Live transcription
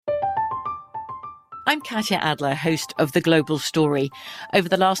I'm Katya Adler, host of The Global Story. Over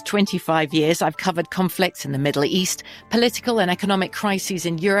the last 25 years, I've covered conflicts in the Middle East, political and economic crises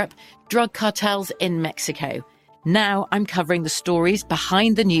in Europe, drug cartels in Mexico. Now I'm covering the stories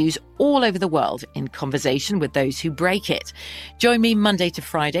behind the news all over the world in conversation with those who break it. Join me Monday to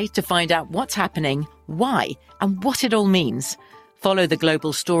Friday to find out what's happening, why, and what it all means. Follow The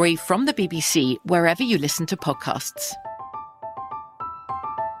Global Story from the BBC wherever you listen to podcasts.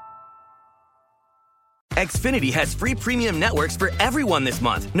 Xfinity has free premium networks for everyone this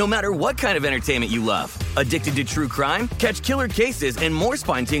month, no matter what kind of entertainment you love. Addicted to true crime? Catch killer cases and more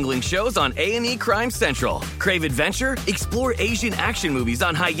spine-tingling shows on A&E Crime Central. Crave adventure? Explore Asian action movies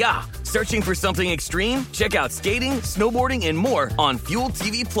on Hi-YAH. Searching for something extreme? Check out skating, snowboarding, and more on Fuel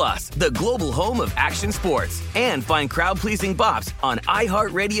TV Plus, the global home of action sports. And find crowd-pleasing bops on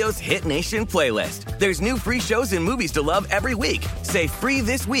iHeartRadio's Hit Nation playlist. There's new free shows and movies to love every week. Say free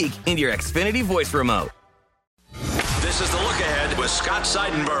this week in your Xfinity voice remote. This is The Look Ahead with Scott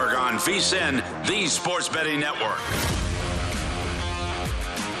Seidenberg on VSiN, the Sports Betting Network.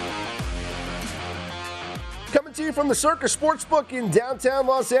 Coming to you from the Circus Sportsbook in downtown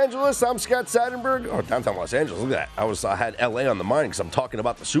Los Angeles. I'm Scott Seidenberg. Oh, downtown Los Angeles. Look at that. I had LA on the mind because I'm talking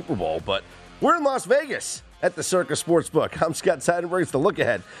about the Super Bowl, but we're in Las Vegas at the Circus Sportsbook. I'm Scott Seidenberg. It's The Look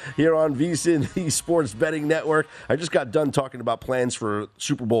Ahead here on VSiN, the Sports Betting Network. I just got done talking about plans for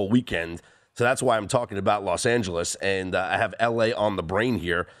Super Bowl weekend. So that's why I'm talking about Los Angeles, and I have LA on the brain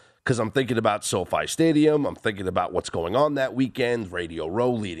here because I'm thinking about SoFi Stadium. I'm thinking about what's going on that weekend, Radio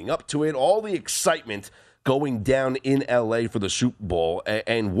Row leading up to it, all the excitement going down in LA for the Super Bowl.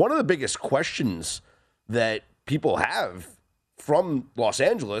 And one of the biggest questions that people have from Los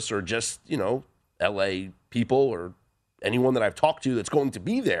Angeles or just, LA people or anyone that I've talked to that's going to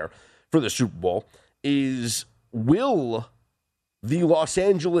be there for the Super Bowl is, will the Los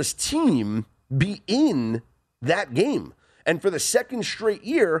Angeles team be in that game? And for the second straight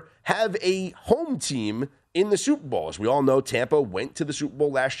year, have a home team in the Super Bowl. As we all know, Tampa went to the Super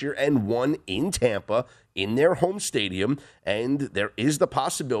Bowl last year and won in Tampa in their home stadium. And there is the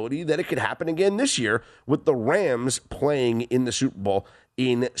possibility that it could happen again this year with the Rams playing in the Super Bowl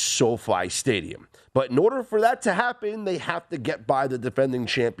in SoFi Stadium. But in order for that to happen, they have to get by the defending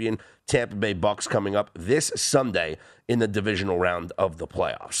champion Tampa Bay Bucks coming up this Sunday in the divisional round of the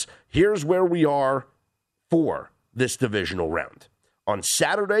playoffs. Here's where we are for this divisional round. On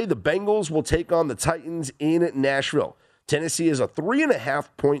Saturday, the Bengals will take on the Titans in Nashville. Tennessee is a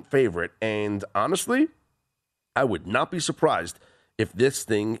 3.5-point favorite, and honestly, I would not be surprised if this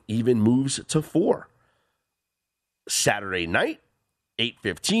thing even moves to 4. Saturday night,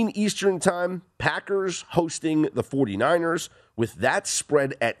 8:15 Eastern Time, Packers hosting the 49ers with that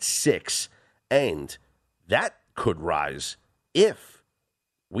spread at 6. And that could rise if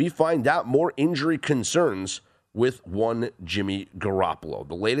we find out more injury concerns with one Jimmy Garoppolo.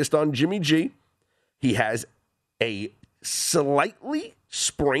 The latest on Jimmy G, he has a slightly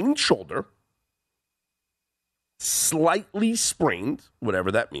sprained shoulder. Slightly sprained,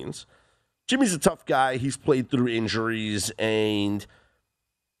 whatever that means. Jimmy's a tough guy. He's played through injuries, and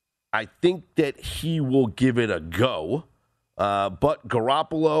I think that he will give it a go. But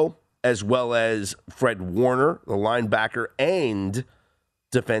Garoppolo, as well as Fred Warner, the linebacker, and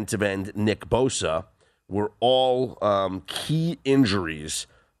defensive end Nick Bosa, were all key injuries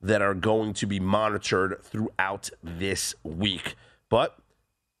that are going to be monitored throughout this week. But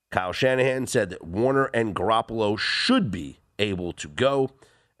Kyle Shanahan said that Warner and Garoppolo should be able to go,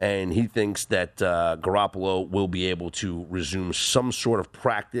 and he thinks that Garoppolo will be able to resume some sort of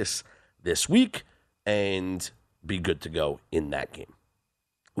practice this week and be good to go in that game.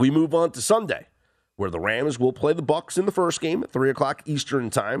 We move on to Sunday, where the Rams will play the Bucs in the first game at 3 o'clock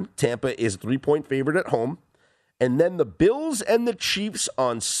Eastern Time. Tampa is a 3-point favorite at home. And then the Bills and the Chiefs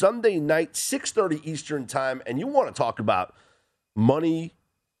on Sunday night, 6:30 Eastern Time. And you want to talk about money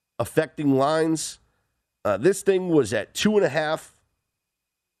affecting lines. This thing was at 2.5.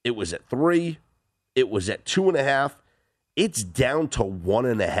 It was at 3. It was at 2.5. It's down to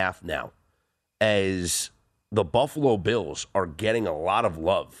 1.5 now, as the Buffalo Bills are getting a lot of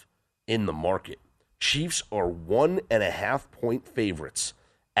love in the market. Chiefs are 1.5-point favorites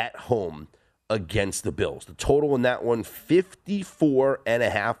at home against the Bills. The total in that one,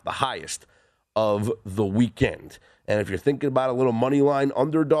 54.5, the highest of the weekend. And if you're thinking about a little money line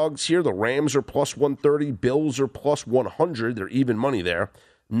underdogs here, the Rams are plus 130, Bills are plus 100. They're even money there.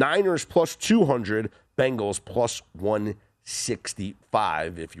 Niners plus 200, Bengals plus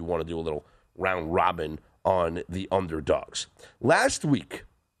 165 if you want to do a little round robin on the underdogs. Last week,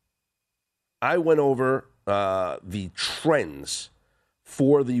 I went over the trends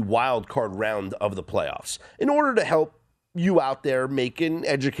for the wild card round of the playoffs in order to help you out there make an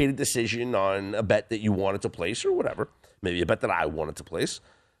educated decision on a bet that you wanted to place or whatever. Maybe a bet that I wanted to place.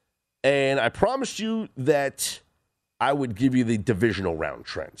 And I promised you that I would give you the divisional round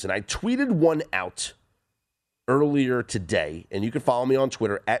trends. And I tweeted one out earlier today, and you can follow me on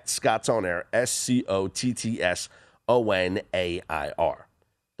Twitter at ScottsOnAir, ScottsOnair.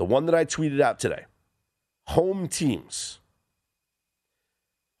 The one that I tweeted out today. Home teams.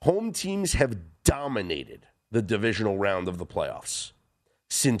 Home teams have dominated the divisional round of the playoffs.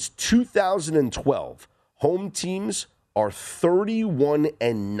 Since 2012, home teams are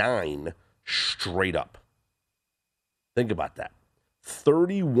 31-9 straight up. Think about that.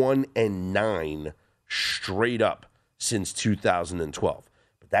 31-9 straight up since 2012.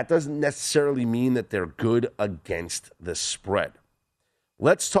 But that doesn't necessarily mean that they're good against the spread.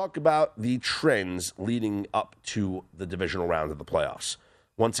 Let's talk about the trends leading up to the divisional round of the playoffs.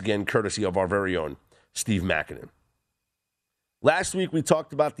 Once again, courtesy of our very own Steve Makinen. Last week, we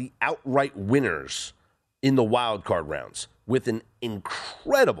talked about the outright winners in the wild card rounds with an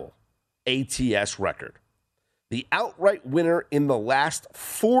incredible ATS record. The outright winner in the last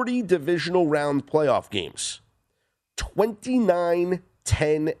 40 divisional round playoff games,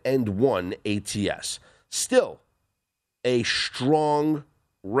 29-10-1 ATS. Still a strong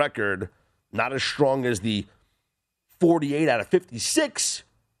record, not as strong as the 48 out of 56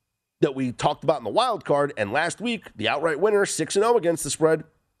 that we talked about in the wild card. And last week, the outright winner, 6-0 against the spread.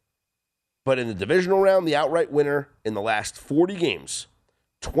 But in the divisional round, the outright winner in the last 40 games,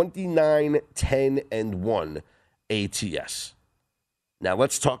 29-10-1 ATS. Now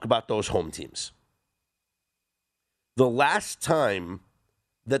let's talk about those home teams. The last time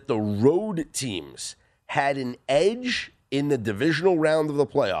that the road teams had an edge in the divisional round of the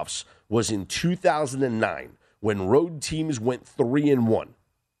playoffs was in 2009 when road teams went 3-1.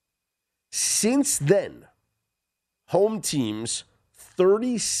 Since then, home teams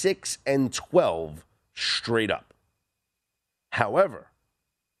 36-12 straight up. However,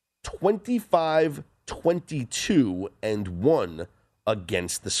 25-22-1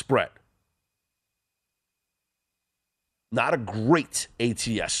 against the spread. Not a great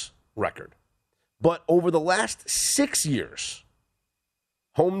ATS record. But over the last 6 years,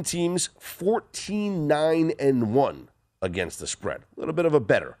 home teams 14-9-1 against the spread. A little bit of a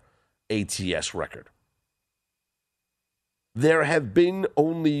better ATS record. There have been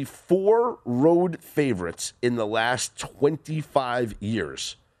only 4 road favorites in the last 25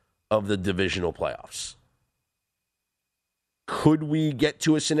 years of the divisional playoffs. Could we get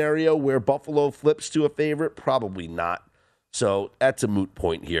to a scenario where Buffalo flips to a favorite? Probably not. So that's a moot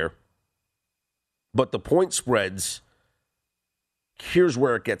point here. But the point spreads, here's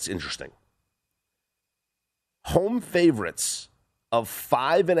where it gets interesting. Home favorites of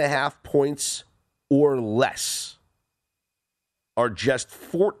 5.5 points or less are just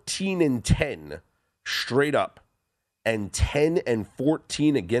 14-10 straight up and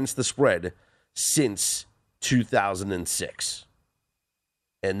 10-14 against the spread since 2006.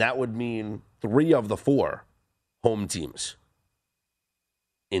 And that would mean 3 of the 4 home teams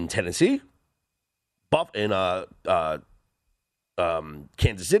in Tennessee, in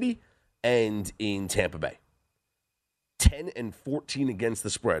Kansas City, and in Tampa Bay. 10-14 against the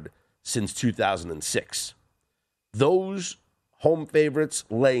spread since 2006. Those home favorites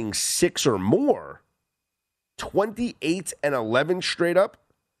laying 6 or more, 28-11 straight up,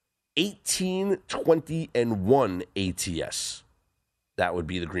 18-20-1 ATS. That would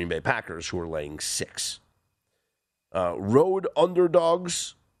be the Green Bay Packers, who are laying 6. Road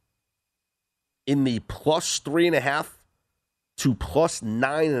underdogs in the plus 3.5 to plus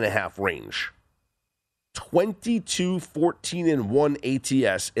 9.5 range.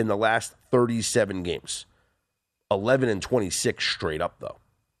 22-14-1 ATS in the last 37 games. 11-26 straight up, though.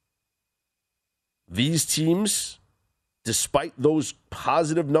 These teams, despite those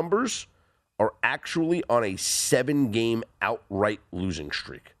positive numbers, are actually on a 7-game outright losing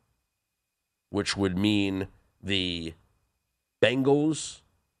streak, which would mean the Bengals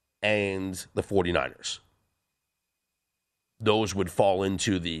and the 49ers. Those would fall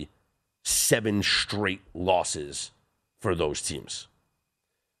into the 7 straight losses for those teams.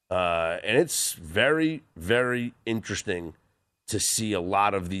 And it's very, very interesting to see a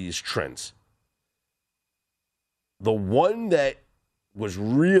lot of these trends. The one that was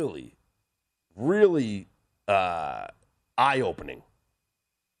really, really eye-opening,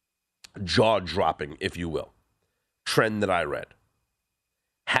 jaw-dropping, if you will, trend that I read,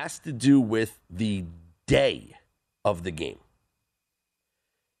 has to do with the day of the game.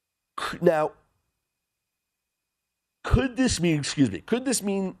 Now, Could this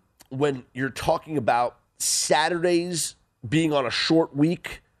mean when you're talking about Saturdays being on a short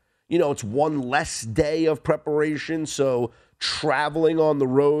week, it's one less day of preparation, so traveling on the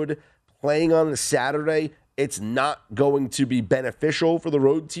road, playing on a Saturday, it's not going to be beneficial for the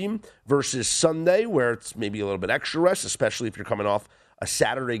road team versus Sunday, where it's maybe a little bit extra rest, especially if you're coming off a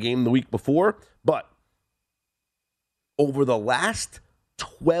Saturday game the week before. But over the last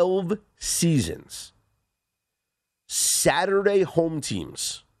 12 seasons, Saturday home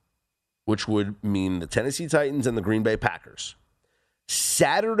teams, which would mean the Tennessee Titans and the Green Bay Packers,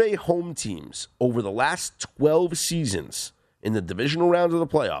 Saturday home teams over the last 12 seasons in the divisional rounds of the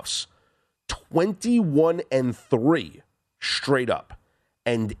playoffs, 21-3 straight up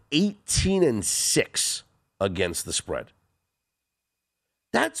and 18-6 against the spread.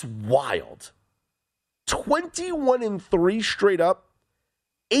 That's wild. 21-3 straight up,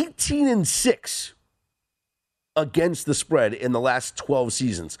 18-6 against the spread in the last 12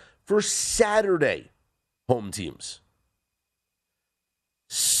 seasons for Saturday home teams.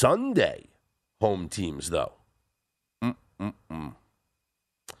 Sunday home teams, though.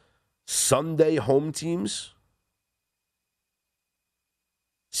 Sunday home teams,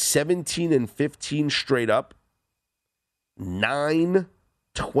 17-15 straight up,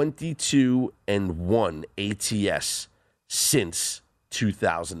 9-22-1 ATS since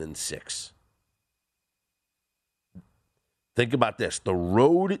 2006. Think about this. The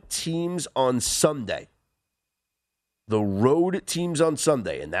road teams on Sunday,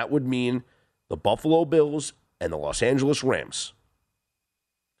 and that would mean the Buffalo Bills and the Los Angeles Rams,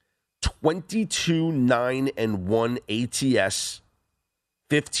 22-9-1 ATS,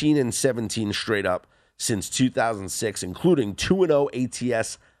 15-17 straight up since 2006, including 2-0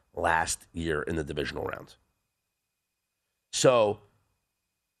 ATS last year in the divisional round. So,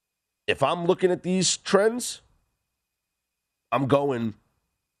 if I'm looking at these trends, I'm going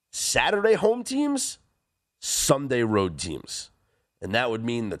Saturday home teams, Sunday road teams. And that would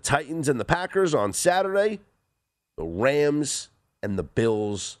mean the Titans and the Packers on Saturday, the Rams and the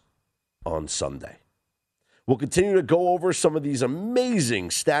Bills on Sunday. We'll continue to go over some of these amazing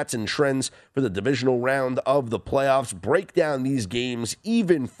stats and trends for the divisional round of the playoffs, break down these games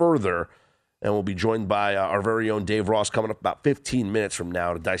even further, and we'll be joined by our very own Dave Ross coming up about 15 minutes from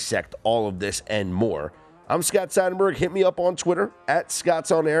now to dissect all of this and more. I'm Scott Seidenberg. Hit me up on Twitter at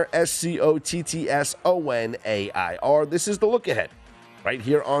ScottsOnAir, ScottsOnair. This is The Look Ahead, right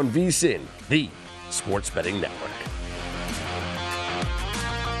here on VSiN, the Sports Betting Network.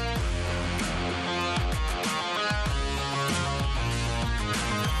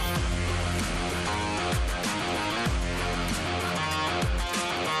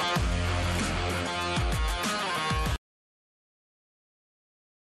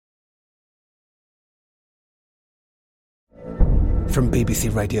 From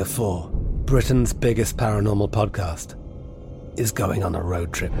BBC Radio 4, Britain's biggest paranormal podcast is going on a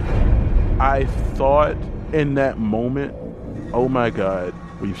road trip. I thought in that moment, oh my God,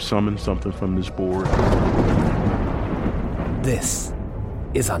 we've summoned something from this board. This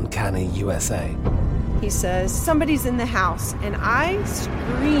is Uncanny USA. He says, somebody's in the house, and I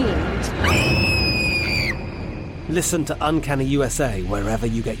screamed. Listen to Uncanny USA wherever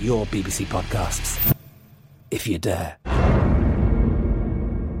you get your BBC podcasts, if you dare.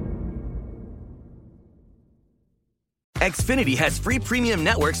 Xfinity has free premium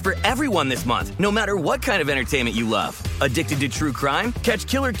networks for everyone this month, no matter what kind of entertainment you love. Addicted to true crime? Catch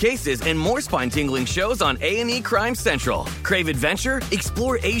killer cases and more spine-tingling shows on A&E Crime Central. Crave adventure?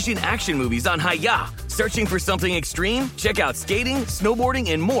 Explore Asian action movies on Hi-YAH. Searching for something extreme? Check out skating, snowboarding,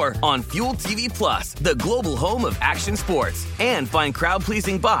 and more on Fuel TV Plus, the global home of action sports. And find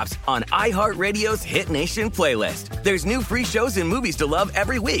crowd-pleasing bops on iHeartRadio's Hit Nation playlist. There's new free shows and movies to love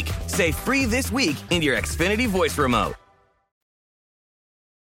every week. Say free this week in your Xfinity voice remote.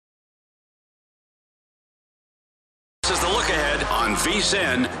 This is The Look Ahead on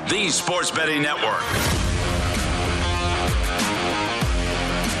VSiN, the Sports Betting Network.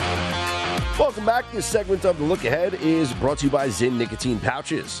 Welcome back. This segment of The Look Ahead is brought to you by Zyn Nicotine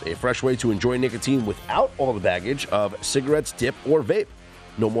Pouches, a fresh way to enjoy nicotine without all the baggage of cigarettes, dip, or vape.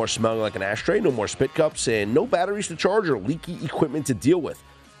 No more smelling like an ashtray, no more spit cups, and no batteries to charge or leaky equipment to deal with.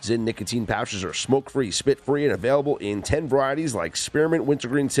 Zyn Nicotine Pouches are smoke-free, spit-free, and available in 10 varieties like spearmint,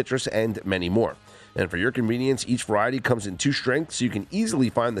 wintergreen, citrus, and many more. And for your convenience, each variety comes in 2 strengths, so you can easily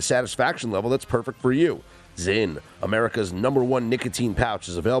find the satisfaction level that's perfect for you. Zyn, America's #1 nicotine pouch,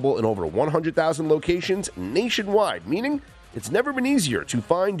 is available in over 100,000 locations nationwide, meaning it's never been easier to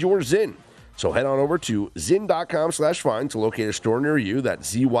find your Zyn. So head on over to Zyn.com/find to locate a store near you.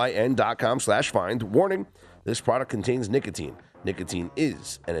 That's ZYN.com/find. Warning, This product contains nicotine. Nicotine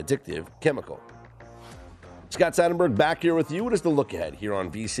is an addictive chemical. Scott Seidenberg back here with you. What is the look ahead here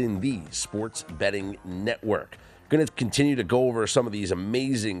on VSiN, the Sports Betting Network? Going to continue to go over some of these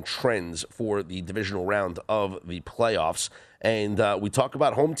amazing trends for the divisional round of the playoffs. And we talk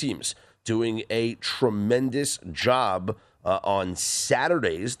about home teams doing a tremendous job on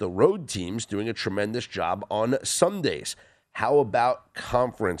Saturdays. The road teams doing a tremendous job on Sundays. How about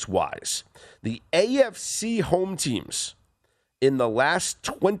conference-wise? The AFC home teams in the last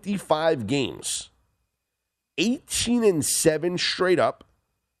 25 games, 18-7 straight up,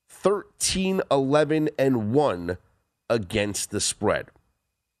 13-11-1 against the spread.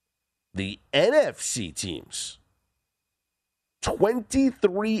 The NFC teams,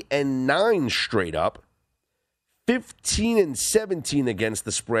 23-9 straight up, 15-17 against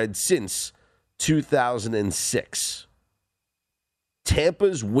the spread since 2006.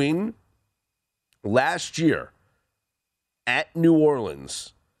 Tampa's win last year at New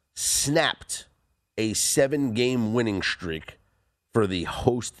Orleans snapped a 7-game winning streak for the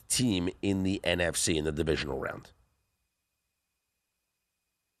host team in the NFC in the divisional round.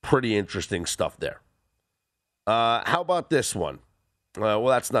 Pretty interesting stuff there. How about this one? Well,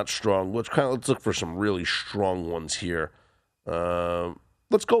 that's not strong. Let's look for some really strong ones here.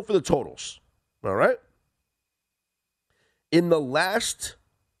 Let's go for the totals. All right. In the last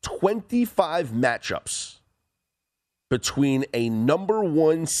 25 matchups between a number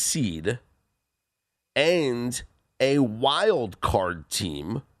 1 seed and a wild card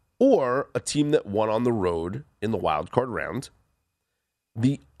team or a team that won on the road in the wild card round,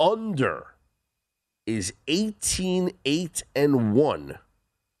 the under is 18-8-1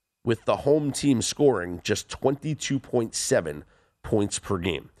 with the home team scoring just 22.7 points per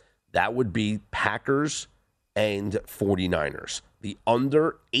game. That would be Packers and 49ers. The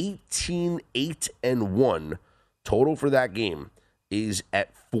under 18-8-1 total for that game is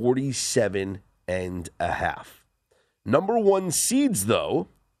at 47.5. Number 1 seeds, though,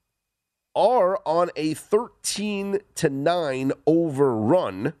 are on a 13-9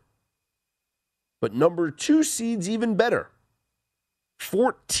 overrun, but number 2 seeds even better,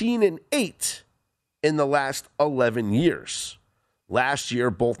 14-8 in the last 11 years. Last year,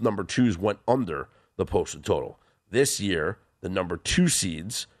 both number 2s went under the posted total. This year, the number 2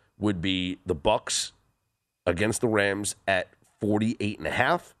 seeds would be the Bucs against the Rams at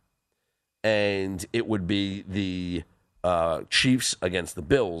 48.5, and it would be the Chiefs against the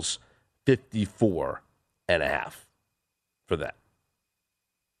Bills, 54.5 for that.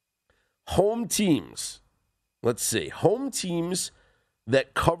 Home teams. Let's see. Home teams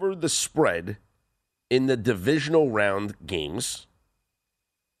that cover the spread in the divisional round games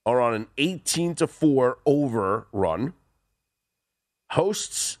are on an 18-4 over run.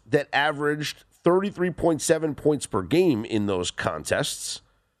 Hosts that averaged 33.7 points per game in those contests.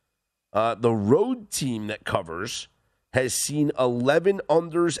 The road team that covers has seen 11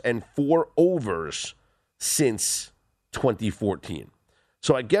 unders and 4 overs since 2014.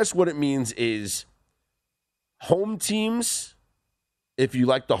 So I guess what it means is home teams, if you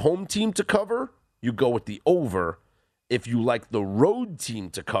like the home team to cover, you go with the over. If you like the road team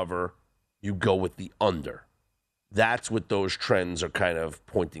to cover, you go with the under. That's what those trends are kind of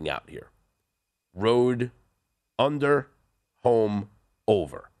pointing out here. Road, under, home,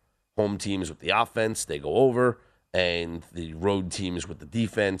 over. Home teams with the offense, they go over, and the road teams with the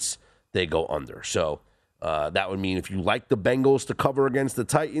defense, they go under. So that would mean if you like the Bengals to cover against the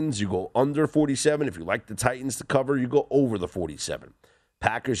Titans, you go under 47. If you like the Titans to cover, you go over the 47.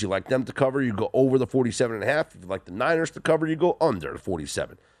 Packers, you like them to cover, you go over the 47.5. If you like the Niners to cover, you go under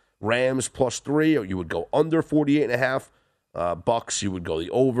 47. Rams +3, you would go under 48.5. Bucks, you would go the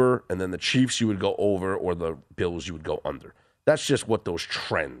over, and then the Chiefs, you would go over, or the Bills, you would go under. That's just what those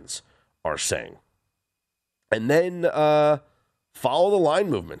trends are saying. And then follow the line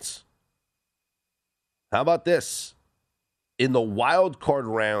movements. How about this? In the wild card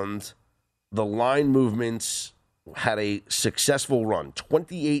round, the line movements had a successful run,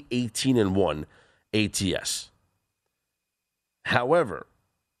 28-18-1 ATS. However,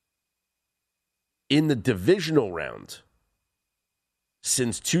 in the divisional round,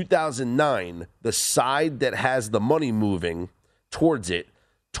 since 2009, the side that has the money moving towards it,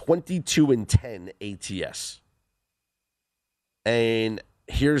 22-10 ATS. And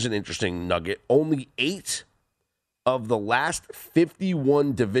here's an interesting nugget. Only 8 of the last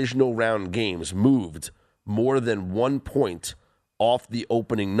 51 divisional round games moved more than 1 point off the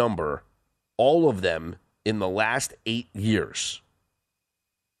opening number, all of them in the last 8 years.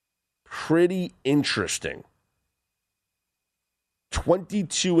 Pretty interesting.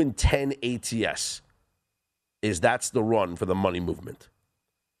 22-10 ATS. is that's the run for the money movement.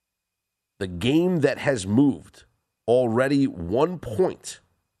 The game that has moved already 1 point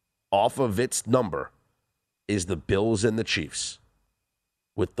off of its number is the Bills and the Chiefs,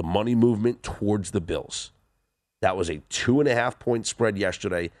 with the money movement towards the Bills. That was a 2.5-point spread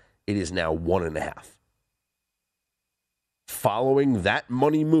yesterday. It is now 1.5. Following that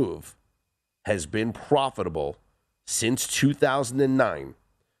money move has been profitable since 2009,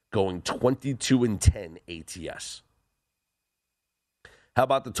 going 22-10 ATS. How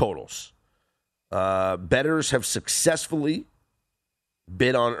about the totals? Bettors have successfully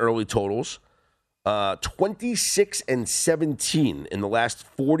bid on early totals. 26-17 in the last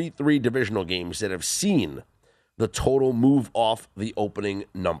 43 divisional games that have seen the total move off the opening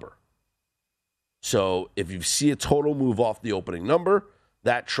number. So if you see a total move off the opening number,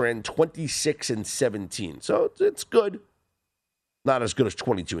 that trend 26-17. So it's good. Not as good as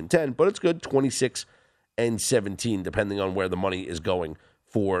 22-10, but it's good. 26-17, depending on where the money is going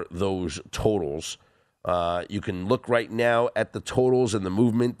for those totals. You can look right now at the totals and the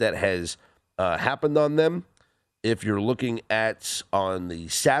movement that has happened on them. If you're looking at on the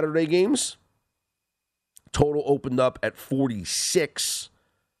Saturday games, total opened up at 46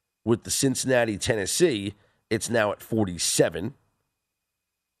 with the Cincinnati, Tennessee. It's now at 47.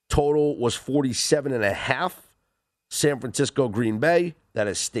 Total was 47.5. San Francisco, Green Bay. That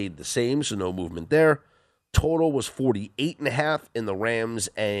has stayed the same, so no movement there. Total was 48.5 in the Rams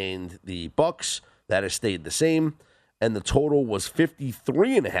and the Bucks. That has stayed the same. And the total was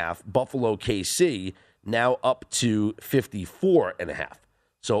 53.5, Buffalo, KC, now up to 54.5.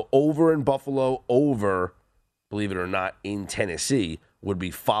 So over in Buffalo, over, believe it or not, in Tennessee, would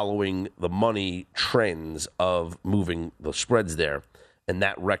be following the money trends of moving the spreads there. And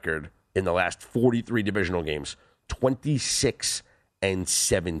that record in the last 43 divisional games,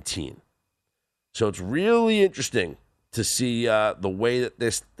 26-17. So it's really interesting to see the way that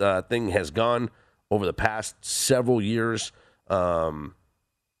this thing has gone over the past several years in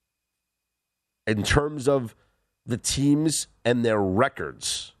terms of the teams and their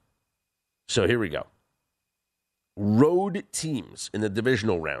records. So here we go. Road teams in the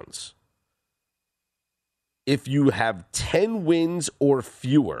divisional rounds. If you have 10 wins or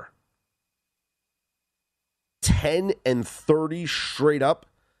fewer, 10-30 straight up,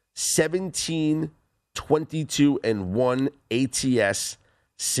 17-22-1 ATS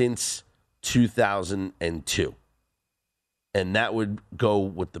since 2002. And that would go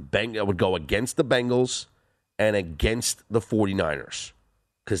with that would go against the Bengals and against the 49ers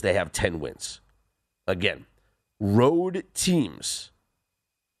because they have 10 wins. Again, road teams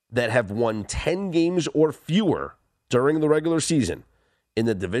that have won 10 games or fewer during the regular season in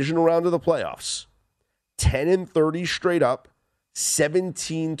the divisional round of the playoffs, 10-30 straight up,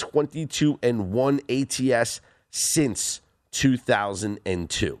 17-22-1 ATS since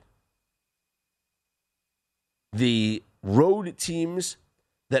 2002. The road teams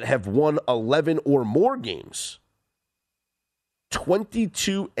that have won 11 or more games,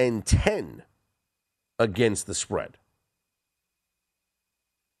 22-10 against the spread.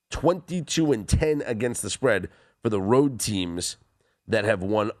 22-10 against the spread for the road teams that have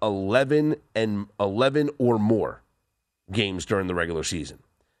won 11 or more games during the regular season.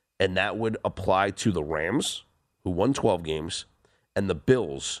 And that would apply to the Rams, who won 12 games, and the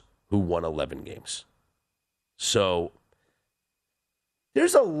Bills, who won 11 games. So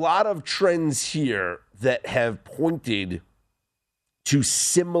there's a lot of trends here that have pointed to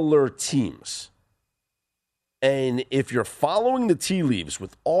similar teams. And if you're following the tea leaves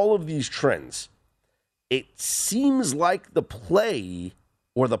with all of these trends, it seems like the play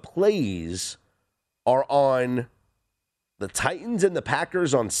or the plays are on the Titans and the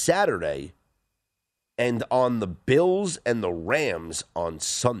Packers on Saturday and on the Bills and the Rams on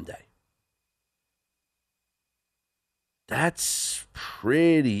Sunday. That's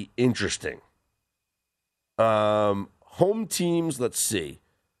pretty interesting. Home teams, let's see.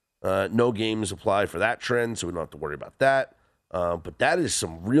 No games apply for that trend, so we don't have to worry about that. But that is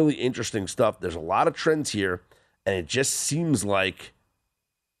some really interesting stuff. There's a lot of trends here, and it just seems like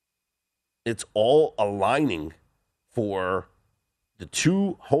it's all aligning for the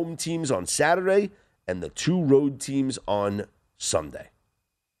two home teams on Saturday and the two road teams on Sunday.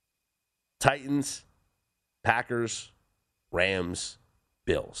 Titans, Packers, Rams,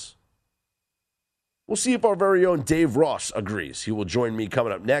 Bills. We'll see if our very own Dave Ross agrees. He will join me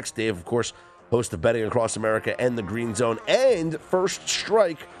coming up next. Dave, of course, host of Betting Across America and the Green Zone and First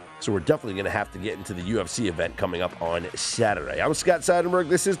Strike. So we're definitely going to have to get into the UFC event coming up on Saturday. I'm Scott Seidenberg.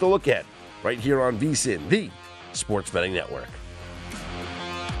 This is The Look Ahead right here on VSiN, the Sports Betting Network.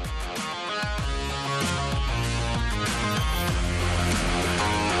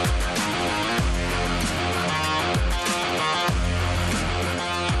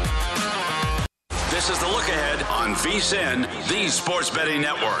 This is the Look Ahead on VSiN, the Sports Betting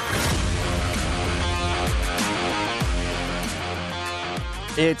Network.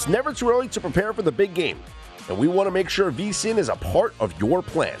 It's never too early to prepare for the big game, and we want to make sure VSiN is a part of your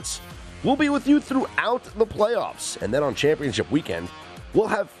plans. We'll be with you throughout the playoffs, and then on championship weekend, we'll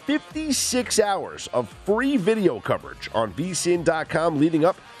have 56 hours of free video coverage on vsin.com leading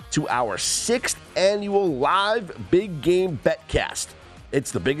up to our 6th annual live big game betcast.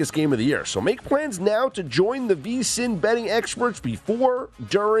 It's the biggest game of the year, so make plans now to join the VSiN betting experts before,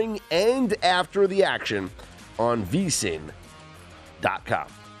 during, and after the action on vsin.com.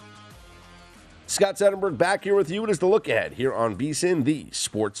 Scott Seidenberg back here with you. It is the Look Ahead here on VSiN, the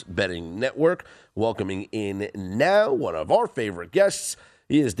Sports Betting Network. Welcoming in now one of our favorite guests.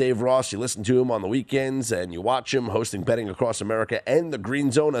 He is Dave Ross. You listen to him on the weekends and you watch him hosting Betting Across America and the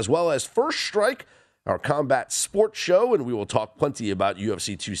Green Zone, as well as First Strike, our combat sports show, and we will talk plenty about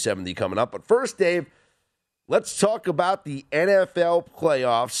UFC 270 coming up. But first, Dave, let's talk about the NFL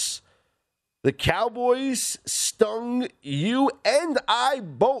playoffs. The Cowboys stung you and I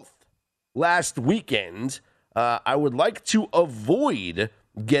both last weekend. I would like to avoid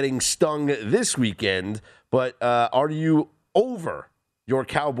getting stung this weekend, but are you over your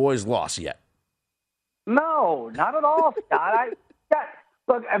Cowboys loss yet? No, not at all, Scott.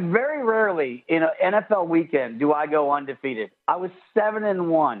 Look, very rarely in an NFL weekend do I go undefeated. I was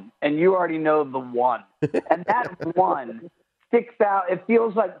 7-1, and you already know the one. And that one sticks out. It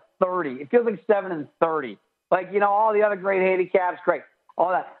feels like 30. It feels like 7-30. Like, all the other great handicaps, great,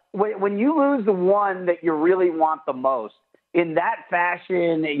 all that. When you lose the one that you really want the most, in that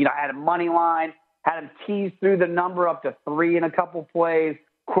fashion, I had a money line, had them tease through the number up to 3 in a couple plays.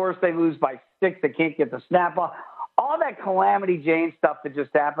 Of course, they lose by 6. They can't get the snap off. All that Calamity Jane stuff that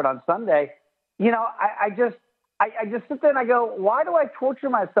just happened on Sunday, I just sit there and I go, why do I torture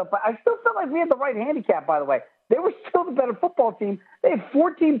myself? But I still felt like we had the right handicap, by the way. They were still the better football team. They had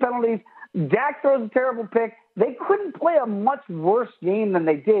 14 penalties. Dak throws a terrible pick. They couldn't play a much worse game than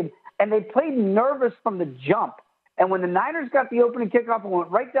they did, and they played nervous from the jump. And when the Niners got the opening kickoff and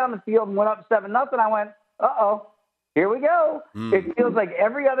went right down the field and went up 7-0, I went, uh-oh. Here we go. It feels like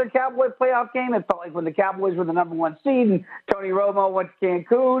every other Cowboy playoff game. It felt like when the Cowboys were the number 1 seed and Tony Romo went to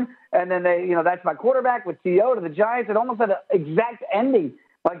Cancun, and then they, that's my quarterback with T.O. to the Giants. It almost had an exact ending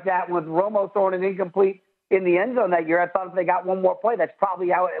like that with Romo throwing an incomplete in the end zone that year. I thought if they got one more play, that's probably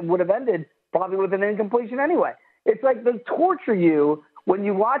how it would have ended, probably with an incompletion anyway. It's like they torture you when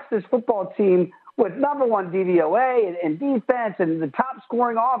you watch this football team with number 1 DVOA and defense and the top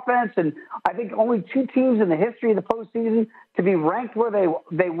scoring offense. And I think only 2 teams in the history of the postseason to be ranked where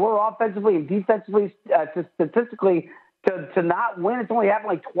they were offensively and defensively, statistically, to not win. It's only happened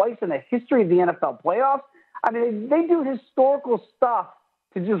like twice in the history of the NFL playoffs. I mean, they do historical stuff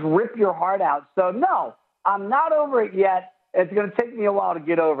to just rip your heart out. So, no, I'm not over it yet. It's going to take me a while to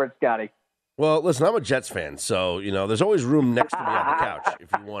get over it, Scotty. Well, listen, I'm a Jets fan, so there's always room next to me on the couch if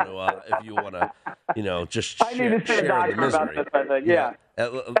you want to, just share the misery. Yeah.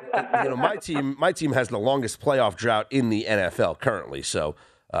 My team has the longest playoff drought in the NFL currently. So,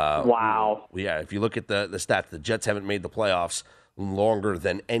 wow. If you look at the stats, the Jets haven't made the playoffs longer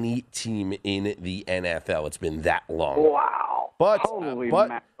than any team in the NFL. It's been that long. Wow. But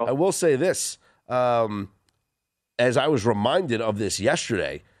I will say this, as I was reminded of this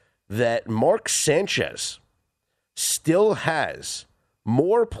yesterday, that Mark Sanchez still has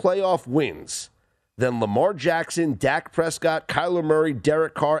more playoff wins than Lamar Jackson, Dak Prescott, Kyler Murray,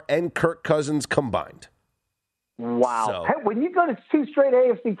 Derek Carr, and Kirk Cousins combined. Wow. So, hey, when you go to 2 straight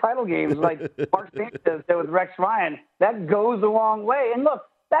AFC title games like Mark Sanchez did with Rex Ryan, that goes a long way. And look,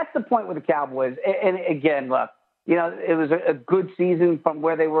 that's the point with the Cowboys. And again, look, it was a good season from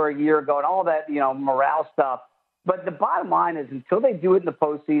where they were a year ago and all that, morale stuff. But the bottom line is until they do it in the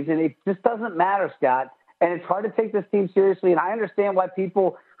postseason, it just doesn't matter, Scott. And it's hard to take this team seriously. And I understand why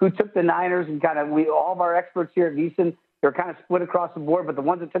people who took the Niners and all of our experts here at VSiN, they're kind of split across the board. But the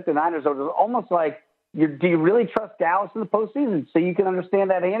ones that took the Niners, it was almost like, do you really trust Dallas in the postseason? So you can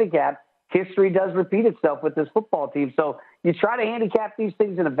understand that handicap. History does repeat itself with this football team. So you try to handicap these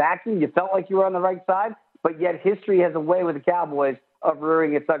things in a vacuum. You felt like you were on the right side, but yet history has a way with the Cowboys of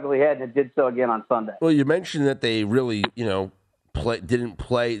rearing its ugly head, and it did so again on Sunday. Well, you mentioned that they really, didn't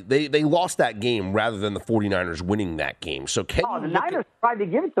play. They lost that game rather than the 49ers winning that game. So the Niners tried to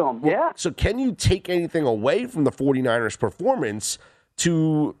give it to them, yeah. So can you take anything away from the 49ers' performance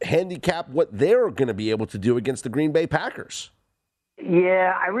to handicap what they're going to be able to do against the Green Bay Packers?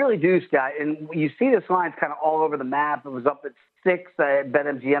 Yeah, I really do, Scott. And you see this line's kind of all over the map. It was up at 6 at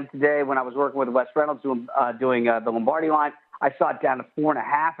BetMGM today when I was working with Wes Reynolds doing the Lombardi line. I saw it down to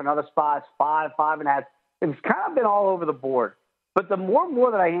 4.5 in other spots, 5, 5.5. It's kind of been all over the board. But the more and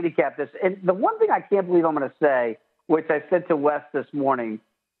more that I handicap this, and the one thing I can't believe I'm going to say, which I said to Wes this morning,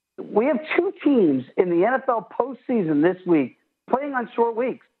 we have two teams in the NFL postseason this week playing on short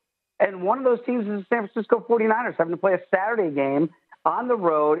weeks. And one of those teams is the San Francisco 49ers having to play a Saturday game on the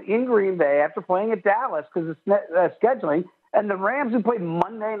road in Green Bay after playing at Dallas because of scheduling. And the Rams, who played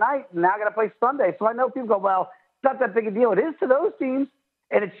Monday night, now got to play Sunday. So I know people go, well, it's not that big a deal. It is to those teams,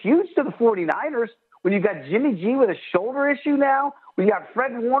 and it's huge to the 49ers. When you got Jimmy G with a shoulder issue now, we got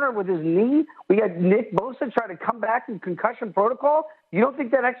Fred Warner with his knee, we got Nick Bosa trying to come back in concussion protocol. You don't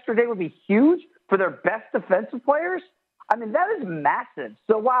think that extra day would be huge for their best defensive players? I mean, that is massive.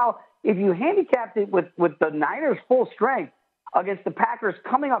 So while if you handicapped it with the Niners full strength against the Packers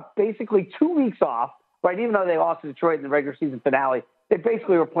coming up basically 2 weeks off, right, even though they lost to Detroit in the regular season finale, they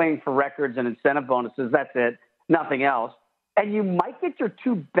basically were playing for records and incentive bonuses. That's it, nothing else. And you might get your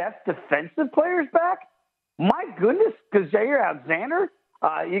two best defensive players back. My goodness, because Jair Alexander,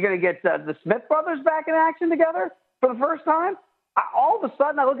 you're going to get the Smith brothers back in action together for the first time. All of a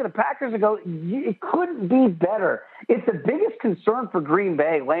sudden, I look at the Packers and go, it couldn't be better. If the biggest concern for Green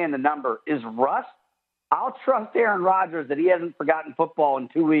Bay laying the number is rust, I'll trust Aaron Rodgers that he hasn't forgotten football in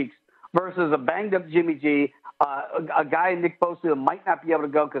 2 weeks versus a banged-up Jimmy G, a guy Nick Bosa who might not be able to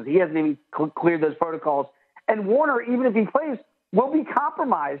go because he hasn't even cleared those protocols. And Warner, even if he plays, will be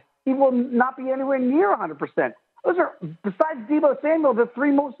compromised. He will not be anywhere near 100%. Those are, besides Deebo Samuel, the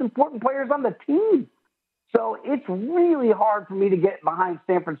three most important players on the team. So it's really hard for me to get behind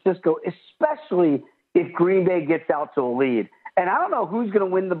San Francisco, especially if Green Bay gets out to a lead. And I don't know who's going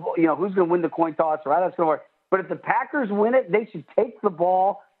to win the coin toss or how that's going to work. But if the Packers win it, they should take the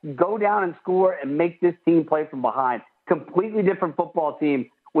ball, go down and score, and make this team play from behind. Completely different football team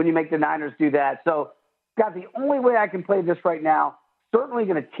when you make the Niners do that. So, God, the only way I can play this right now, certainly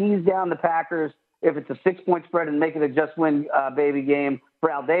going to tease down the Packers if it's a 6-point spread and make it a just-win baby game for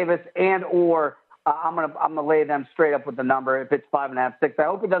Al Davis, and or I'm gonna lay them straight up with the number if it's 5.5, 6. I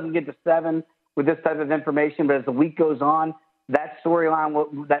hope it doesn't get to 7 with this type of information, but as the week goes on, that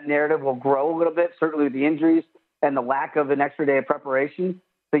storyline, that narrative will grow a little bit, certainly with the injuries and the lack of an extra day of preparation.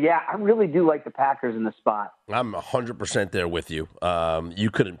 So, yeah, I really do like the Packers in this spot. I'm 100% there with you.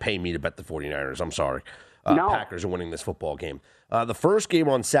 You couldn't pay me to bet the 49ers. I'm sorry. No. Packers are winning this football game. The first game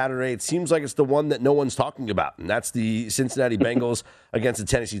on Saturday, it seems like it's the one that no one's talking about, and that's the Cincinnati Bengals against the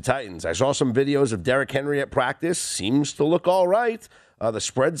Tennessee Titans. I saw some videos of Derrick Henry at practice. Seems to look all right. The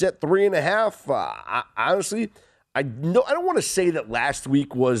spread's at 3.5. Honestly, I don't want to say that last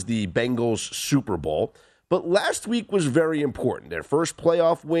week was the Bengals Super Bowl, but last week was very important. Their first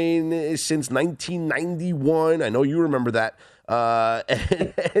playoff win since 1991. I know you remember that.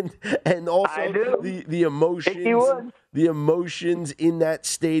 And also the emotions in that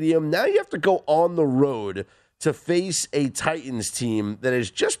stadium. Now you have to go on the road to face a Titans team that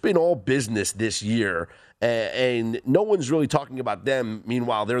has just been all business this year, and no one's really talking about them.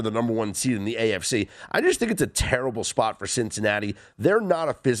 Meanwhile, they're the number one seed in the AFC. I just think it's a terrible spot for Cincinnati. They're not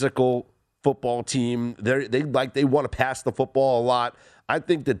a physical football team. They want to pass the football a lot. I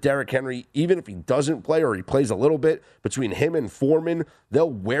think that Derrick Henry, even if he doesn't play or he plays a little bit, between him and Foreman, they'll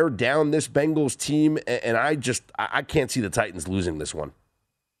wear down this Bengals team, and I can't see the Titans losing this one.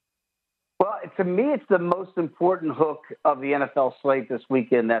 Well, to me, it's the most important hook of the NFL slate this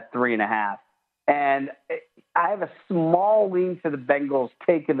weekend, that 3.5. And I have a small lean to the Bengals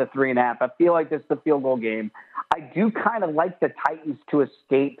taking the 3.5. I feel like this is a field goal game. I do kind of like the Titans to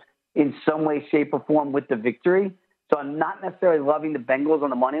escape in some way, shape, or form with the victory. So I'm not necessarily loving the Bengals on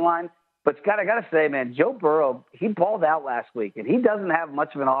the money line. But, Scott, I got to say, man, Joe Burrow, he balled out last week, and he doesn't have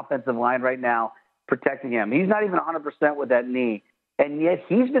much of an offensive line right now protecting him. He's not even 100% with that knee. And yet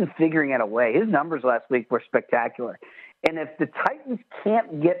he's been figuring it a way. His numbers last week were spectacular. And if the Titans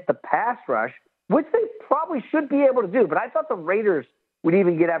can't get the pass rush, which they probably should be able to do, but I thought the Raiders would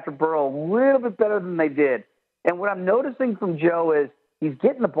even get after Burrow a little bit better than they did. And what I'm noticing from Joe is he's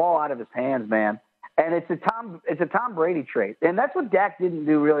getting the ball out of his hands, man. And it's a Tom Brady trait. And that's what Dak didn't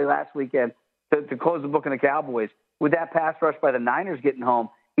do really last weekend to close the book on the Cowboys. With that pass rush by the Niners getting home,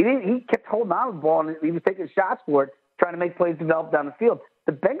 he kept holding on to the ball, and he was taking shots for it, trying to make plays develop down the field.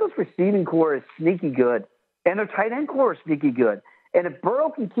 The Bengals receiving core is sneaky good, and their tight end core is sneaky good. And if Burrow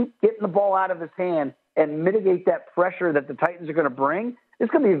can keep getting the ball out of his hand and mitigate that pressure that the Titans are going to bring,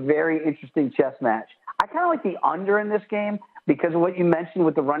 it's going to be a very interesting chess match. I kind of like the under in this game because of what you mentioned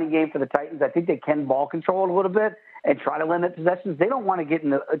with the running game for the Titans. I think they can ball control it a little bit and try to limit possessions. They don't want to get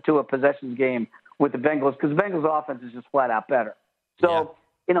into a possessions game with the Bengals because the Bengals offense is just flat out better. So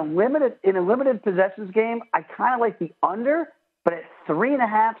in a limited possessions game, I kind of like the under, but at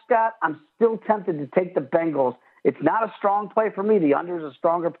 3.5, Scott, I'm still tempted to take the Bengals. It's not a strong play for me. The under is a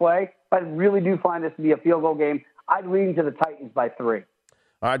stronger play, but I really do find this to be a field goal game. I'd lean to the Titans by 3.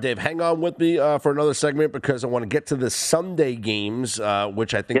 All right, Dave, hang on with me for another segment because I want to get to the Sunday games,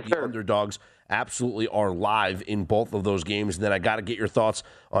 which I think the underdogs absolutely are live in both of those games. And then I got to get your thoughts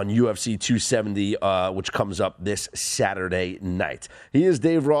on UFC 270, which comes up this Saturday night. He is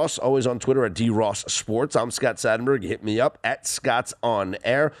Dave Ross, always on Twitter at DRossSports. I'm Scott Seidenberg. Hit me up at Scott's On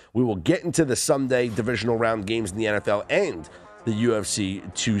Air. We will get into the Sunday divisional round games in the NFL and the UFC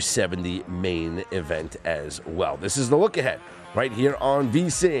 270 main event as well. This is the look ahead right here on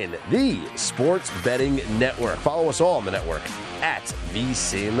VSiN, the Sports Betting Network. Follow us all on the network at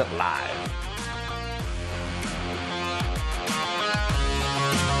VSiN Live.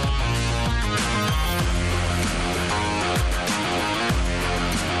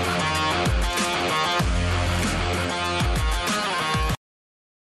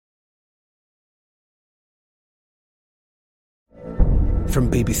 From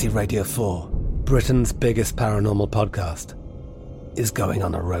BBC Radio 4, Britain's biggest paranormal podcast is going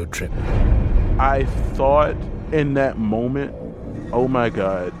on a road trip. I thought in that moment, oh my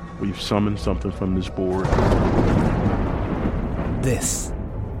God, we've summoned something from this board. This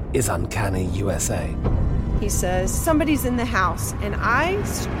is Uncanny USA. He says, somebody's in the house, and I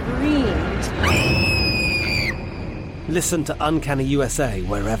screamed. Listen to Uncanny USA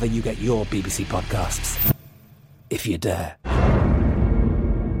wherever you get your BBC podcasts, if you dare.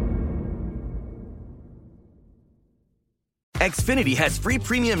 Xfinity has free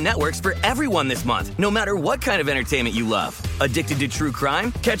premium networks for everyone this month, no matter what kind of entertainment you love. Addicted to true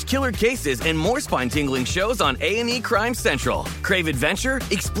crime? Catch killer cases and more spine-tingling shows on A&E Crime Central. Crave adventure?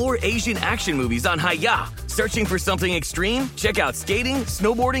 Explore Asian action movies on Hi-YAH. Searching for something extreme? Check out skating,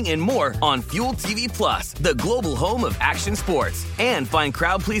 snowboarding, and more on Fuel TV Plus, the global home of action sports. And find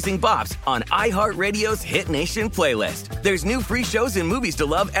crowd-pleasing bops on iHeartRadio's Hit Nation playlist. There's new free shows and movies to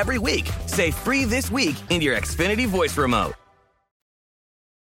love every week. Say free this week in your Xfinity voice remote.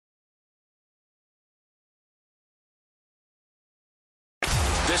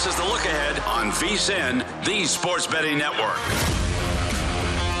 This is the look ahead on VSiN, the Sports Betting Network.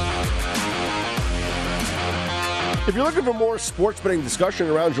 If you're looking for more sports betting discussion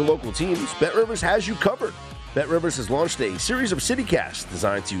around your local teams, BetRivers has you covered. BetRivers has launched a series of CityCasts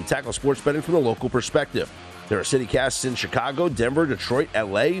designed to tackle sports betting from the local perspective. There are CityCasts in Chicago, Denver, Detroit,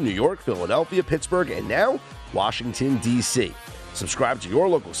 LA, New York, Philadelphia, Pittsburgh, and now Washington, D.C. Subscribe to your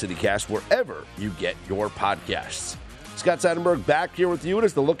local CityCast wherever you get your podcasts. Scott Seidenberg back here with you. It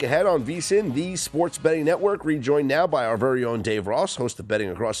is the look ahead on VSiN, the Sports Betting Network, rejoined now by our very own Dave Ross, host of Betting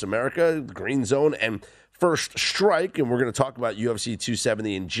Across America, The Green Zone, and First Strike. And we're going to talk about UFC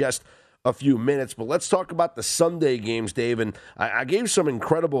 270 in just a few minutes. But let's talk about the Sunday games, Dave. And I gave some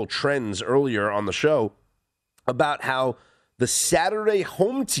incredible trends earlier on the show about how the Saturday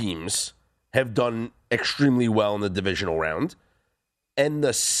home teams have done extremely well in the divisional round, and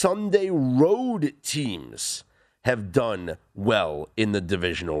the Sunday road teams have done well in the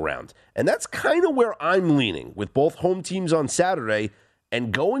divisional round. And that's kind of where I'm leaning, with both home teams on Saturday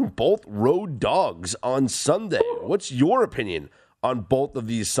and going both road dogs on Sunday. What's your opinion on both of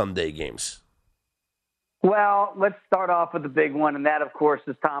these Sunday games? Well, let's start off with the big one, and that, of course,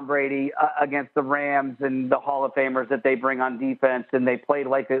 is Tom Brady against the Rams and the Hall of Famers that they bring on defense, and they played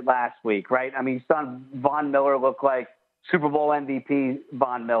like it last week, right? I mean, you saw Von Miller look like Super Bowl MVP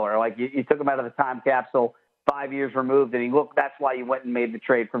Von Miller. Like, you took him out of the time capsule 5 years removed, and that's why you went and made the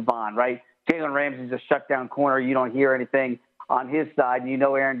trade for Von, right? Jalen Ramsey's a shutdown corner. You don't hear anything on his side. And you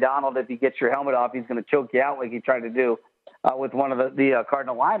know Aaron Donald, if he gets your helmet off, he's going to choke you out like he tried to do with one of the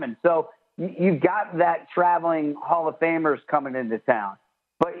Cardinal linemen. So you've got that traveling Hall of Famers coming into town.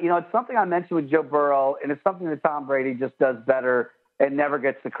 But, it's something I mentioned with Joe Burrow, and it's something that Tom Brady just does better and never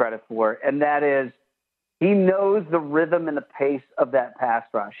gets the credit for. And that is he knows the rhythm and the pace of that pass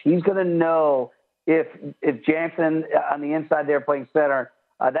rush. He's going to know if Jansen on the inside there playing center,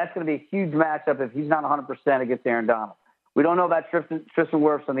 that's going to be a huge matchup if he's not 100% against Aaron Donald. We don't know about Tristan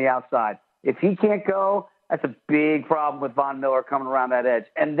Wirfs on the outside. If he can't go, that's a big problem with Von Miller coming around that edge.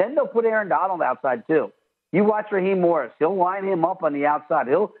 And then they'll put Aaron Donald outside too. You watch Raheem Morris. He'll line him up on the outside.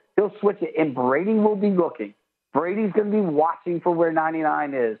 He'll switch it, and Brady will be looking. Brady's going to be watching for where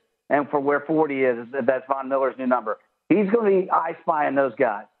 99 is and for where 40 is. That's Von Miller's new number. He's going to be eye-spying those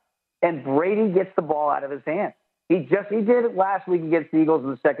guys. And Brady gets the ball out of his hands. He did it last week against the Eagles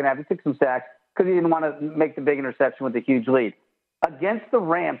in the second half. He took some sacks because he didn't want to make the big interception with the huge lead. Against the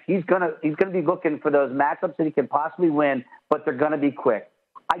Rams, he's gonna be looking for those matchups that he can possibly win, but they're going to be quick.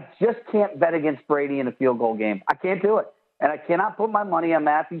 I just can't bet against Brady in a field goal game. I can't do it. And I cannot put my money on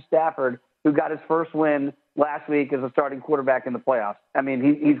Matthew Stafford, who got his first win last week as a starting quarterback in the playoffs. I mean,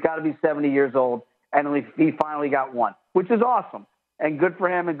 he's got to be 70 years old, and he finally got one, which is awesome, and good for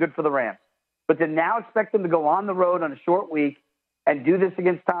him and good for the Rams. But to now expect him to go on the road on a short week and do this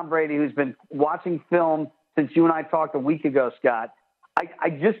against Tom Brady, who's been watching film since you and I talked a week ago, Scott, I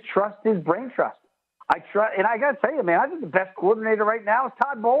just trust his brain trust. And I got to tell you, man, I think the best coordinator right now is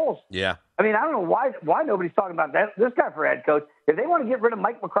Todd Bowles. Yeah. I mean, I don't know why nobody's talking about this guy for head coach. If they want to get rid of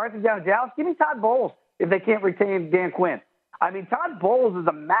Mike McCarthy down in Dallas, give me Todd Bowles if they can't retain Dan Quinn. I mean, Todd Bowles is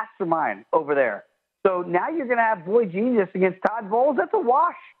a mastermind over there. So now you're going to have Boy Genius against Todd Bowles. That's a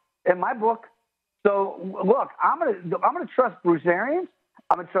wash in my book. So, look, I'm gonna trust Bruce Arians.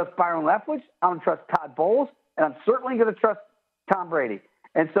 I'm going to trust Byron Leftwich. I'm going to trust Todd Bowles. And I'm certainly going to trust Tom Brady.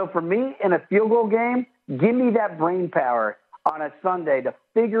 And so for me, in a field goal game, give me that brain power on a Sunday to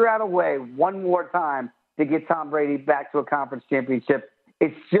figure out a way one more time to get Tom Brady back to a conference championship.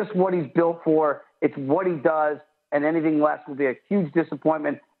 It's just what he's built for. It's what he does. And anything less will be a huge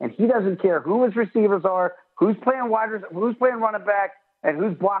disappointment. And he doesn't care who his receivers are, who's playing who's playing running back, and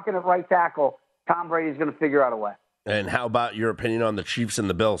who's blocking at right tackle. Tom Brady's going to figure out a way. And how about your opinion on the Chiefs and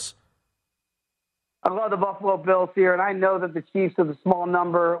the Bills? I love the Buffalo Bills here, and I know that the Chiefs are the small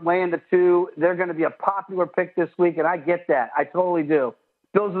number, laying the 2. They're going to be a popular pick this week, and I get that. I totally do.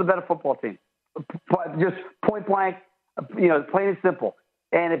 Bills are the better football team. Just point blank, plain and simple.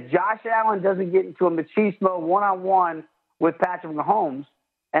 And if Josh Allen doesn't get into a machismo one-on-one with Patrick Mahomes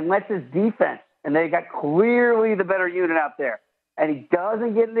and lets his defense, and they got clearly the better unit out there, and he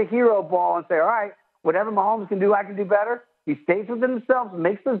doesn't get into hero ball and say, all right, whatever Mahomes can do, I can do better. He stays within himself,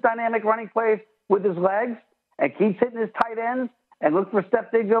 makes those dynamic running plays with his legs, and keeps hitting his tight ends and look for step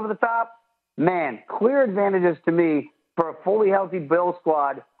digs over the top. Man, clear advantages to me for a fully healthy Bills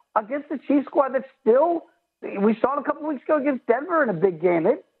squad against the Chiefs squad that's still, we saw it a couple weeks ago against Denver in a big game.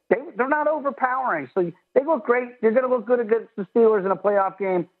 They're not overpowering. So they look great. They're going to look good against the Steelers in a playoff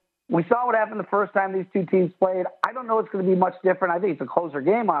game. We saw what happened the first time these two teams played. I don't know it's going to be much different. I think it's a closer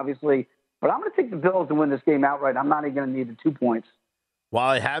game, obviously. But I'm going to take the Bills to win this game outright. I'm not even going to need the 2 points. While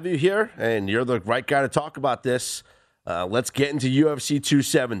I have you here, and you're the right guy to talk about this, let's get into UFC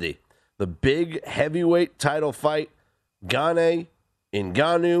 270. The big heavyweight title fight, Gane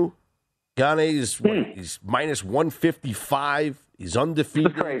Ngannou. Gane is he's minus 155. He's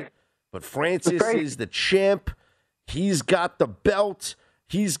undefeated. But Francis is the champ. He's got the belt.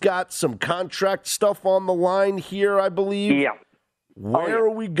 He's got some contract stuff on the line here, I believe. Yeah. Where are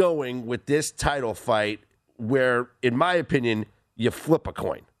we going with this title fight where, in my opinion, you flip a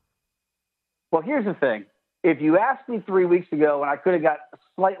coin? Well, here's the thing. If you asked me 3 weeks ago when I could have got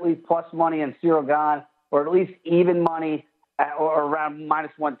slightly plus money on Cyril Gane, or at least even money or around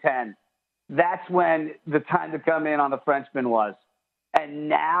minus 110, that's when the time to come in on the Frenchman was. And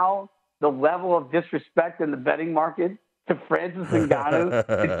now the level of disrespect in the betting market to Francis Ngannou,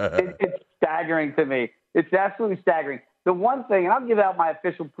 it's staggering to me. It's absolutely staggering. The one thing, and I'll give out my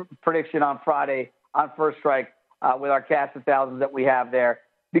official prediction on Friday on First Strike with our cast of thousands that we have there,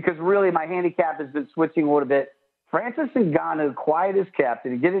 because really my handicap has been switching a little bit. Francis Ngannou, quiet as kept,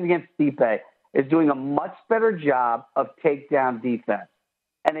 and he did it against Stipe, is doing a much better job of takedown defense.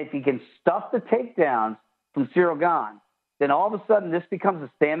 And if he can stuff the takedowns from Cyril Gane, then all of a sudden this becomes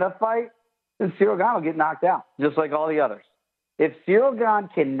a stand-up fight, then Cyril Gane will get knocked out, just like all the others. If Cyril Gane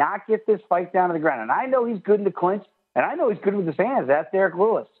cannot get this fight down to the ground, and I know he's good in the clinch, and I know he's good with his hands, that's Derek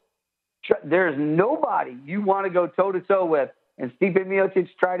Lewis. There's nobody you want to go toe-to-toe with, and Stipe Miocic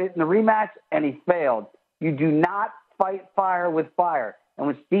tried it in the rematch, and he failed. You do not fight fire with fire. And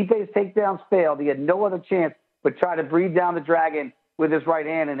when Stipe's takedowns failed, he had no other chance but try to breathe down the dragon with his right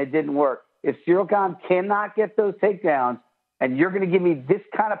hand, and it didn't work. If Cyril Gane cannot get those takedowns, and you're going to give me this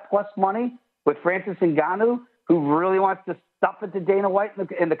kind of plus money with Francis Ngannou, who really wants to stuff it to Dana White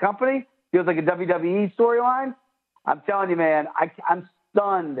in the company, feels like a WWE storyline, I'm telling you, man, I'm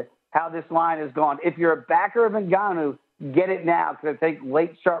stunned how this line has gone. If you're a backer of Ngannou, get it now, because I think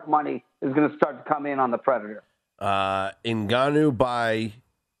late sharp money is going to start to come in on the Predator. Ngannou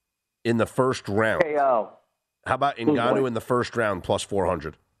in the first round. KO. How about Ngannou in the first round plus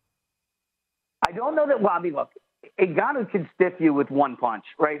 400? I don't know that. Well, I mean, look, Ngannou can stiff you with one punch,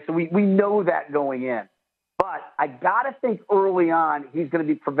 right? So we know that going in. But I got to think early on he's going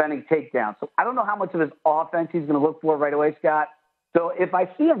to be preventing takedowns. So I don't know how much of his offense he's going to look for right away, Scott. So if I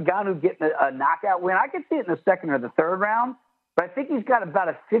see Ngannou getting a knockout win, I could see it in the second or the third round. But I think he's got about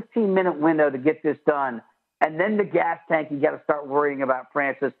a 15-minute window to get this done. And then the gas tank, you got to start worrying about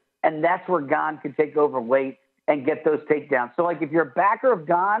Francis. And that's where Gane could take over late. and get those takedowns. So, like, if you're a backer of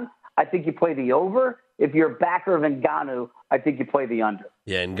Gane, I think you play the over. If you're a backer of Ngannou, I think you play the under.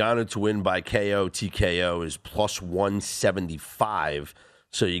 Yeah, Ngannou to win by KO, TKO is plus 175.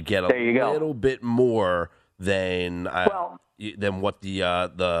 So you get a little bit more than what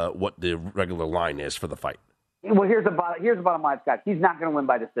the regular line is for the fight. Well, here's the bottom line, Scott. He's not going to win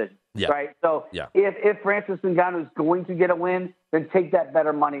by decision, right? So if Francis Ngannou is going to get a win, then take that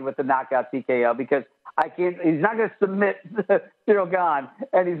better money with the knockout TKO, because he's not going to submit Cyril Gane,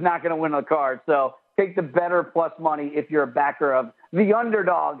 and he's not going to win the card. So take the better plus money if you're a backer of the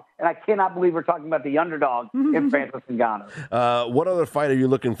underdog, and I cannot believe we're talking about the underdog in Francis Ngannou. What other fight are you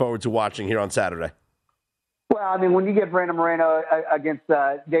looking forward to watching here on Saturday? Well, I mean, when you get Brandon Moreno against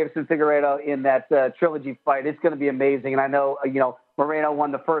Davison Figueiredo in that trilogy fight, it's going to be amazing. And I know, Moreno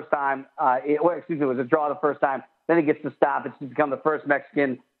won the first time. It was a draw the first time. Then he gets to stop. It's become the first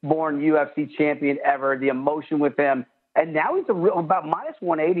Mexican-born UFC champion ever. The emotion with him. And now he's about minus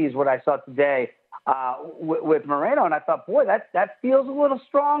 180 is what I saw today with Moreno. And I thought, boy, that feels a little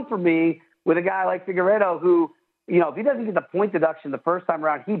strong for me with a guy like Figueiredo who, if he doesn't get the point deduction the first time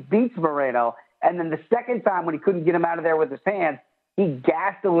around, he beats Moreno. And then the second time when he couldn't get him out of there with his hands, he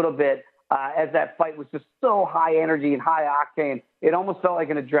gassed a little bit as that fight was just so high energy and high octane. It almost felt like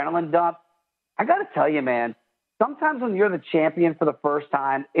an adrenaline dump. I got to tell you, man, sometimes when you're the champion for the first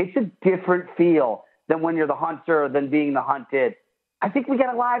time, it's a different feel than when you're the hunter than being the hunted. I think we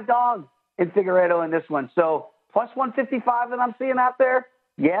got a live dog in Figueiredo in this one. So plus 155 that I'm seeing out there,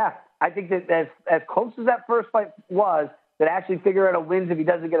 yeah, I think that as close as that first fight was, that actually Figueiredo wins if he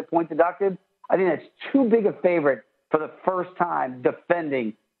doesn't get a point deducted, I think that's too big a favorite for the first time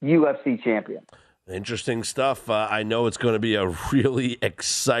defending UFC champion. Interesting stuff. I know it's going to be a really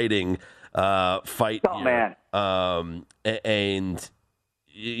exciting fight. Oh, man.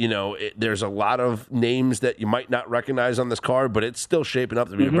 There's a lot of names that you might not recognize on this card, but it's still shaping up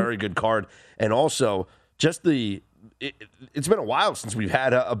to be a very good card. And also, just it's been a while since we've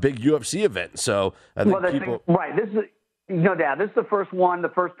had a big UFC event. So I think This is no doubt. This is the first one, the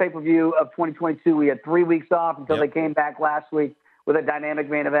first pay-per-view of 2022. We had 3 weeks off until they came back last week with a dynamic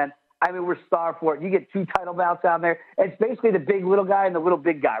main event. I mean, we're starved for it. You get 2 title bouts out there. It's basically the big little guy and the little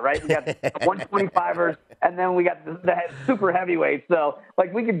big guy, right? We got the 125ers, and then we got the super heavyweights. So,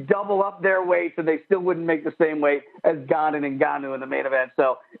 we could double up their weights, and they still wouldn't make the same weight as Gane and Ngannou in the main event.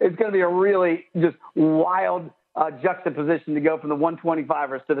 So it's going to be a really just wild juxtaposition to go from the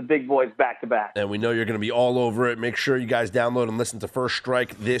 125ers to the big boys back-to-back. And we know you're going to be all over it. Make sure you guys download and listen to First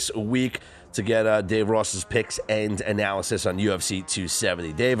Strike this week to get Dave Ross's picks and analysis on UFC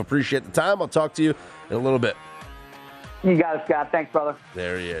 270. Dave, appreciate the time. I'll talk to you in a little bit. You got it, Scott. Thanks, brother.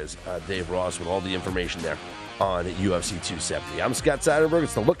 There he is, Dave Ross, with all the information there on UFC 270. I'm Scott Seidenberg.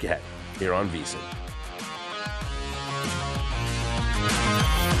 It's The Look Ahead here on VSiN.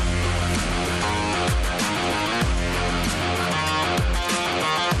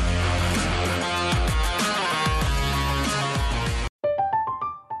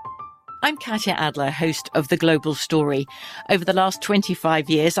 I'm Katya Adler, host of The Global Story. Over the last 25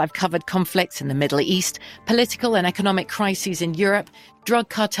 years, I've covered conflicts in the Middle East, political and economic crises in Europe, drug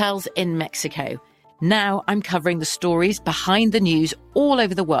cartels in Mexico. Now I'm covering the stories behind the news all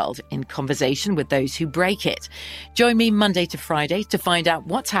over the world in conversation with those who break it. Join me Monday to Friday to find out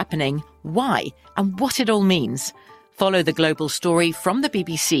what's happening, why, and what it all means. Follow The Global Story from the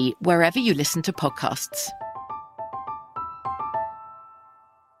BBC wherever you listen to podcasts.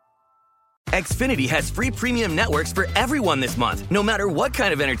 Xfinity has free premium networks for everyone this month, no matter what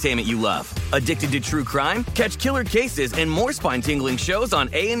kind of entertainment you love. Addicted to true crime? Catch killer cases and more spine-tingling shows on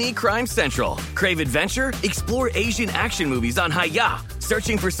A&E Crime Central. Crave adventure? Explore Asian action movies on Hi-YAH.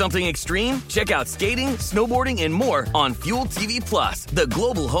 Searching for something extreme? Check out skating, snowboarding, and more on Fuel TV Plus, the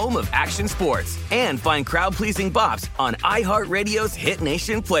global home of action sports. And find crowd-pleasing bops on iHeartRadio's Hit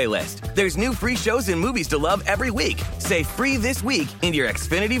Nation playlist. There's new free shows and movies to love every week. Say free this week in your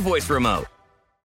Xfinity voice remote.